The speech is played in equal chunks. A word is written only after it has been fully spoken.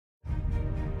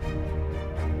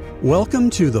Welcome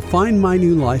to the Find My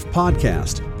New Life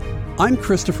podcast. I'm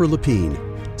Christopher Lapine,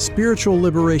 spiritual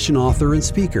liberation author and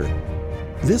speaker.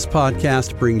 This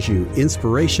podcast brings you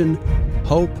inspiration,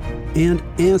 hope, and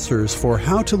answers for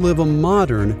how to live a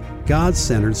modern,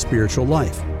 God-centered spiritual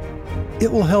life.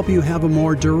 It will help you have a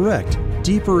more direct,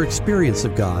 deeper experience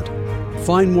of God,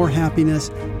 find more happiness,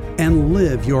 and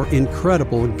live your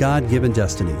incredible God-given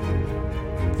destiny.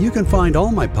 You can find all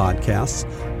my podcasts,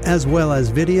 as well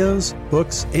as videos,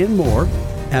 books, and more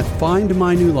at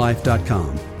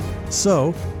findmynewlife.com.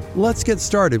 So, let's get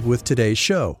started with today's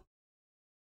show.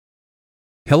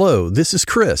 Hello, this is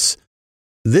Chris.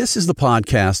 This is the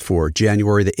podcast for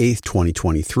January the 8th,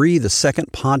 2023, the second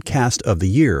podcast of the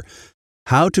year,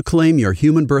 How to Claim Your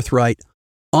Human Birthright,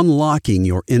 Unlocking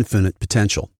Your Infinite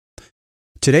Potential.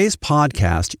 Today's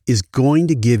podcast is going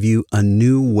to give you a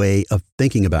new way of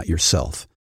thinking about yourself.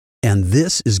 And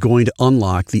this is going to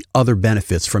unlock the other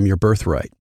benefits from your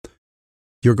birthright.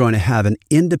 You're going to have an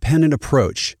independent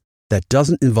approach that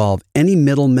doesn't involve any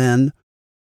middlemen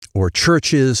or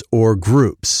churches or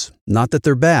groups. Not that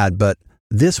they're bad, but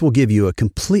this will give you a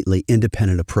completely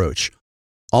independent approach.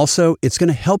 Also, it's going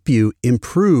to help you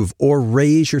improve or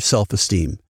raise your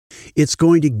self-esteem. It's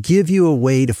going to give you a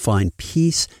way to find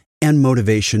peace and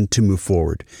motivation to move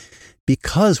forward.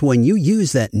 Because when you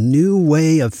use that new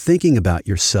way of thinking about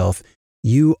yourself,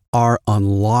 you are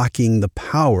unlocking the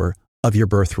power of your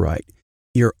birthright.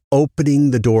 You're opening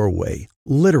the doorway,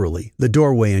 literally the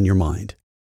doorway in your mind.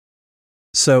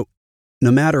 So,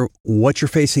 no matter what you're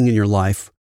facing in your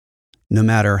life, no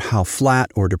matter how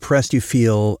flat or depressed you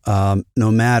feel,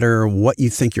 no matter what you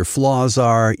think your flaws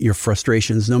are, your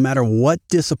frustrations, no matter what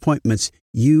disappointments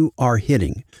you are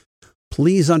hitting,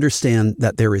 please understand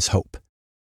that there is hope.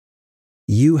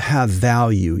 You have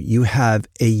value. You have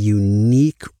a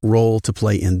unique role to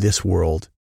play in this world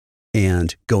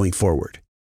and going forward.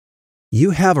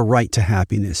 You have a right to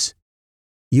happiness.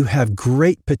 You have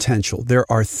great potential.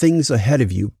 There are things ahead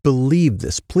of you. Believe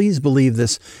this. Please believe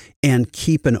this and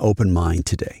keep an open mind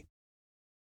today.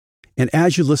 And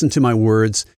as you listen to my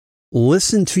words,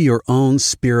 listen to your own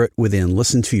spirit within.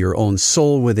 Listen to your own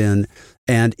soul within.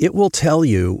 And it will tell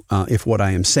you if what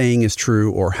I am saying is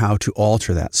true or how to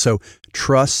alter that. So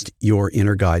trust your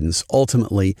inner guidance.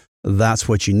 Ultimately, that's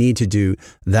what you need to do.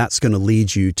 That's going to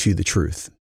lead you to the truth.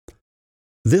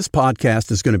 This podcast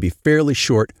is going to be fairly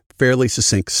short, fairly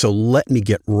succinct, so let me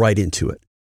get right into it.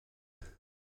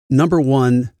 Number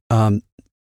one,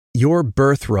 your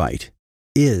birthright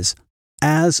is,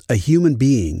 as a human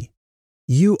being,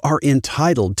 you are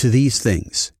entitled to these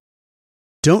things.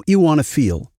 Don't you want to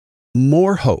feel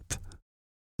more hope,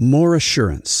 more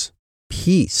assurance,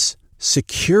 peace,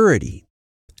 security,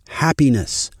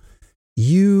 happiness?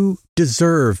 You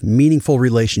deserve meaningful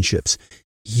relationships.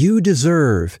 You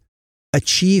deserve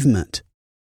achievement,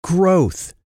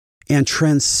 growth, and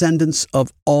transcendence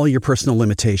of all your personal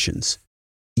limitations.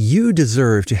 You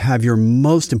deserve to have your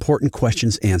most important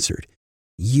questions answered.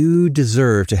 You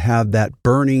deserve to have that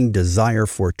burning desire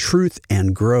for truth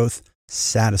and growth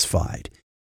satisfied.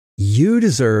 You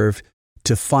deserve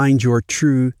to find your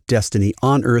true destiny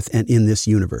on earth and in this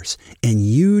universe. And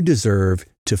you deserve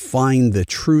to find the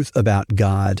truth about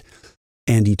God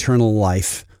and eternal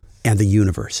life and the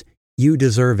universe. You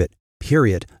deserve it,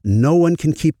 period. No one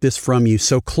can keep this from you,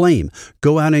 so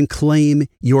go out and claim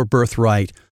your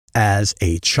birthright as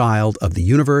a child of the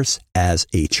universe, as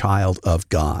a child of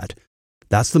God.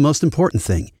 That's the most important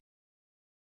thing.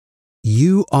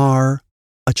 You are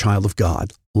a child of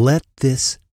God. Let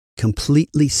this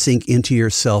completely sink into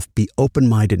yourself. Be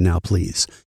open-minded now, please.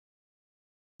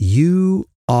 You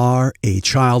are a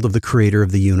child of the Creator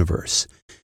of the universe.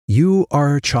 You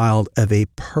are a child of a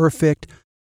perfect,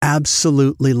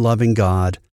 absolutely loving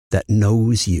God that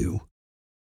knows you,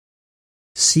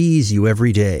 sees you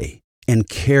every day, and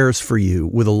cares for you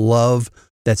with a love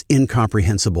that's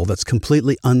incomprehensible, that's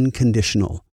completely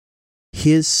unconditional.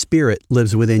 His Spirit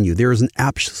lives within you. There is an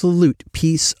absolute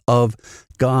peace of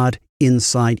God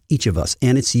inside each of us,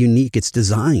 and it's unique. It's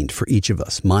designed for each of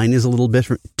us. Mine is a little bit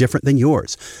different than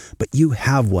yours, but you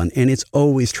have one, and it's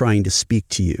always trying to speak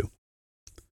to you.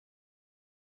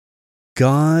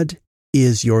 God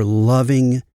is your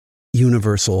loving,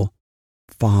 universal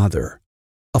Father,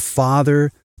 a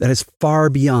Father that is far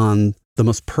beyond the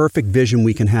most perfect vision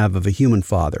we can have of a human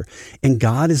father. And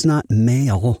God is not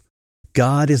male,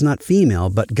 God is not female,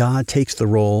 but God takes the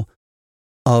role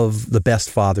of the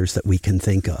best fathers that we can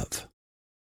think of.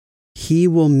 He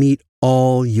will meet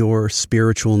all your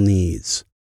spiritual needs.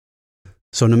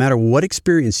 So no matter what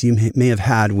experience you may have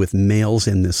had with males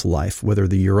in this life, whether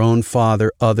they're your own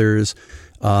father, others,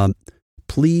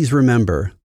 please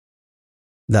remember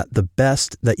that the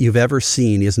best that you've ever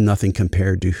seen is nothing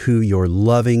compared to who your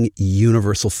loving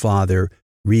universal Father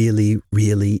really,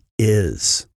 really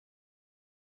is.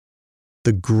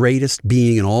 The greatest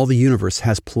being in all the universe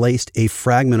has placed a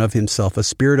fragment of himself, a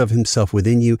spirit of himself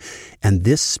within you, and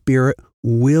this spirit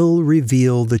will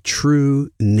reveal the true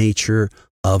nature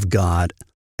of God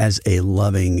as a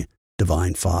loving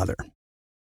divine Father.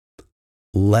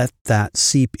 Let that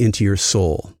seep into your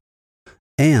soul.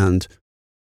 And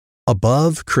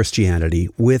above Christianity,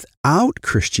 without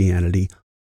Christianity,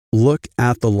 look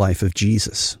at the life of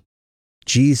Jesus.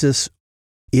 Jesus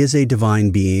is a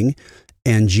divine being,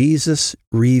 and Jesus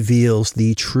reveals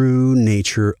the true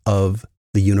nature of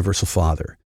the universal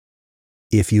Father.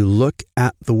 If you look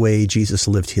at the way Jesus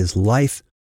lived his life,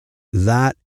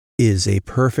 that is a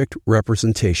perfect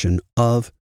representation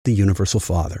of the universal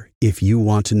Father, if you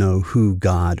want to know who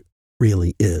God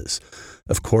really is.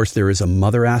 Of course, there is a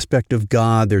mother aspect of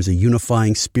God. There's a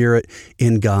unifying spirit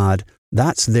in God.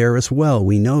 That's there as well.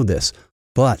 We know this.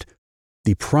 But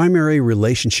the primary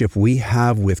relationship we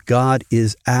have with God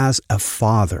is as a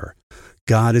father.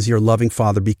 God is your loving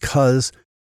Father because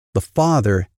the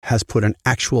Father has put an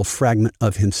actual fragment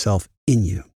of himself in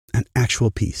you, an actual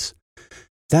piece.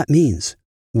 That means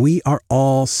we are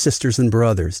all sisters and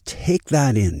brothers. Take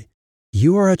that in.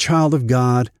 You are a child of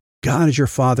God. God is your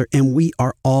Father, and we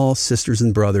are all sisters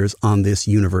and brothers on this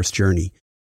universe journey.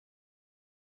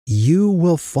 You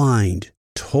will find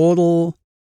total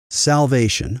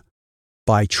salvation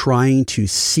by trying to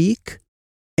seek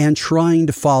and trying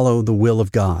to follow the will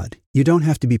of God. You don't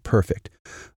have to be perfect,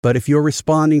 but if you're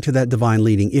responding to that divine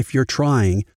leading, if you're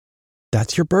trying,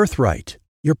 that's your birthright.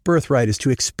 Your birthright is to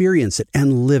experience it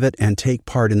and live it and take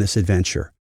part in this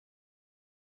adventure.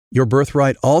 Your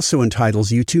birthright also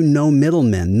entitles you to no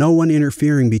middlemen, no one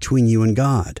interfering between you and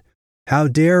God. How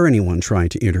dare anyone try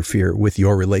to interfere with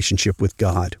your relationship with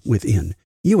God within?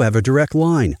 You have a direct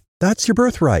line. That's your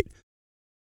birthright.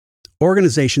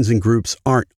 Organizations and groups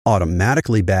aren't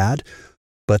automatically bad,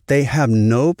 but they have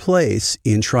no place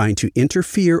in trying to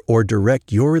interfere or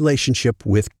direct your relationship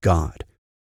with God.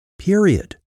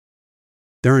 Period.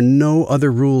 There are no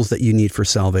other rules that you need for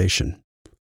salvation.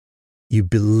 You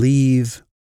believe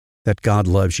that God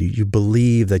loves you. You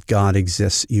believe that God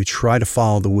exists. You try to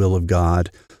follow the will of God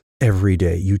every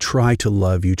day. You try to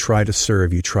love. You try to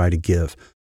serve. You try to give.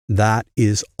 That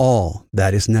is all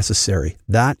that is necessary.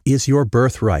 That is your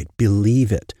birthright.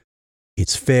 Believe it.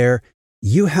 It's fair.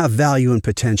 You have value and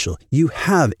potential. You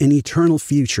have an eternal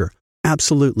future.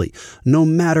 Absolutely. No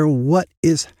matter what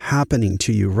is happening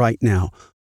to you right now,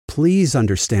 please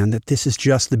understand that this is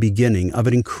just the beginning of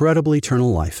an incredible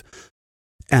eternal life,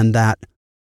 and that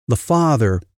the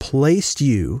Father placed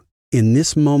you in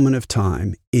this moment of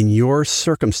time, in your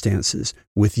circumstances,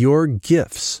 with your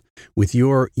gifts, with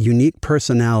your unique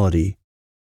personality,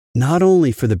 not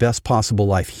only for the best possible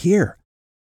life here,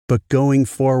 but going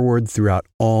forward throughout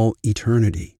all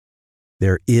eternity.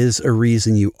 There is a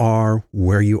reason you are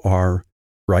where you are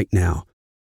right now.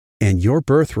 And your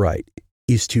birthright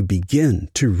is to begin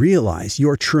to realize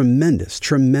your tremendous,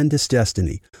 tremendous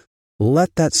destiny.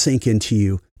 Let that sink into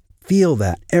you. Feel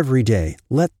that every day.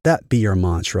 Let that be your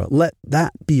mantra. Let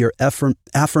that be your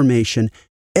affirmation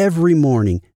every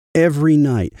morning, every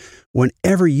night.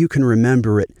 Whenever you can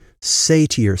remember it, say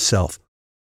to yourself,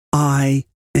 I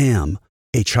am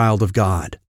a child of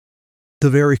God, the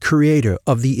very creator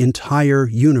of the entire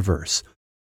universe.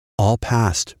 All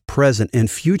past, present, and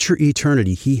future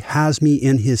eternity, He has me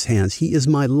in His hands. He is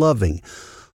my loving,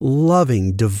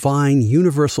 loving, divine,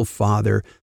 universal Father,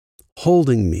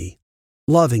 holding me,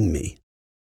 loving me.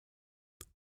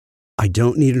 I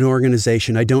don't need an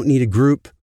organization. I don't need a group.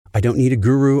 I don't need a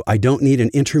guru. I don't need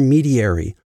an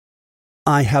intermediary.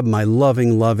 I have my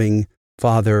loving, loving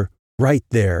Father right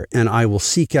there, and I will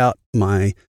seek out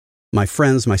my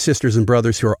friends, my sisters and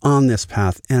brothers who are on this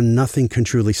path, and nothing can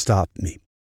truly stop me.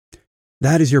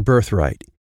 That is your birthright.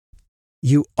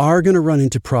 You are going to run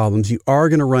into problems. You are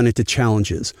going to run into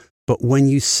challenges. But when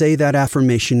you say that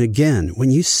affirmation again, when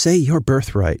you say your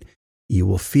birthright, you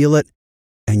will feel it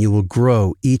and you will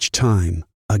grow each time,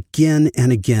 again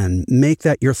and again. Make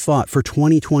that your thought for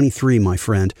 2023, my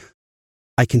friend.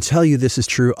 I can tell you this is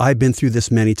true. I've been through this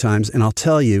many times, and I'll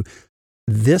tell you,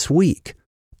 this week,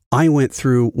 I went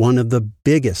through one of the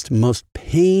biggest, most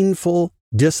painful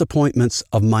disappointments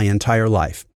of my entire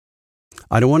life.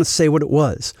 I don't want to say what it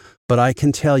was, but I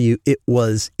can tell you it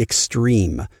was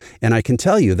extreme. And I can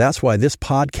tell you that's why this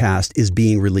podcast is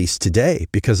being released today,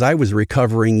 because I was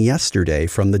recovering yesterday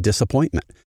from the disappointment.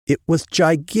 It was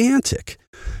gigantic.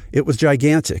 It was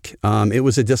gigantic. It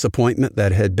was a disappointment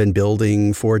that had been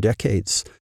building for decades.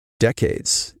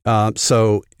 decades. And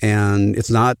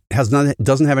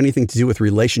doesn't have anything to do with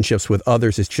relationships with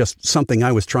others. It's just something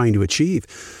I was trying to achieve.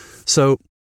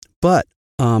 But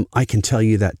I can tell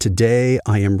you that today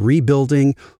I am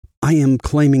rebuilding. I am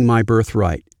claiming my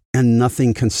birthright, and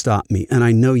nothing can stop me. And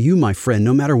I know you, my friend,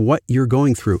 no matter what you're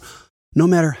going through, no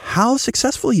matter how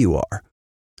successful you are,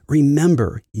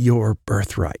 remember your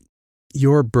birthright.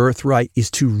 Your birthright is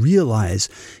to realize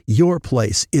your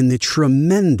place in the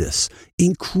tremendous,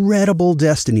 incredible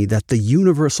destiny that the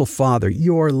universal Father,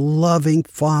 your loving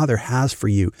Father, has for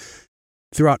you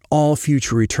throughout all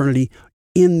future eternity,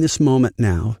 in this moment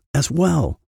now as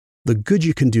well. The good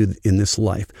you can do in this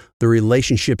life, the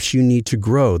relationships you need to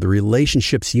grow, the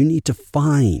relationships you need to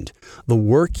find, the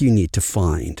work you need to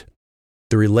find,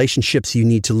 the relationships you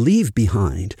need to leave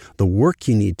behind, the work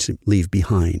you need to leave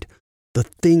behind, the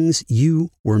things you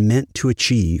were meant to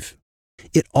achieve.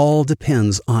 It all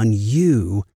depends on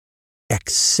you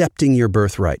accepting your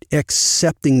birthright,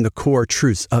 accepting the core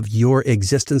truths of your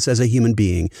existence as a human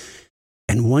being.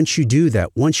 And once you do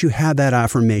that, once you have that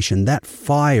affirmation, that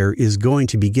fire is going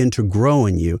to begin to grow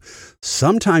in you.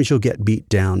 Sometimes you'll get beat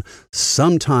down.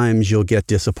 Sometimes you'll get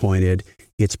disappointed.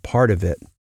 It's part of it.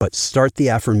 But start the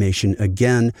affirmation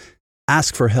again,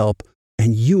 ask for help,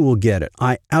 and you will get it.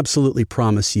 I absolutely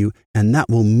promise you. And that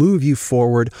will move you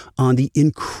forward on the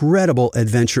incredible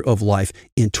adventure of life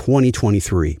in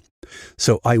 2023.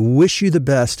 So I wish you the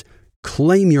best.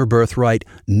 Claim your birthright.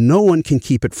 No one can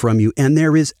keep it from you. And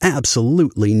there is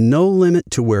absolutely no limit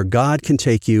to where God can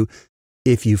take you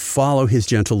if you follow his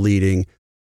gentle leading.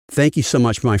 Thank you so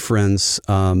much, my friends.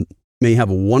 May you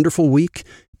have a wonderful week.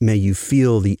 May you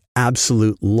feel the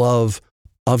absolute love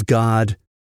of God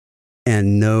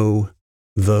and know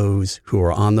those who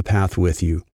are on the path with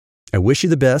you. I wish you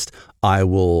the best. I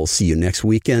will see you next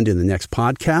weekend in the next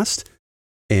podcast.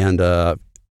 And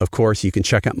of course, you can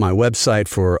check out my website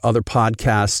for other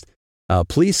podcasts.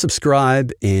 Please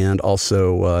subscribe and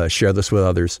also share this with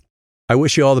others. I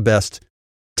wish you all the best.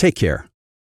 Take care.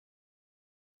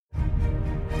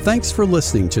 Thanks for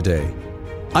listening today.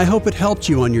 I hope it helped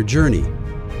you on your journey.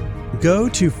 Go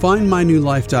to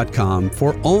findmynewlife.com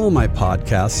for all my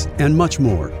podcasts and much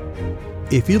more.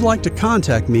 If you'd like to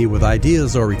contact me with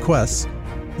ideas or requests,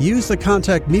 use the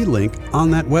Contact Me link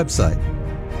on that website.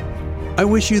 I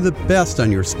wish you the best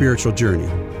on your spiritual journey.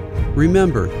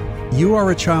 Remember, you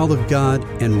are a child of God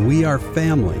and we are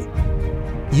family.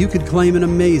 You could claim an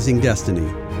amazing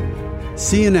destiny.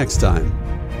 See you next time.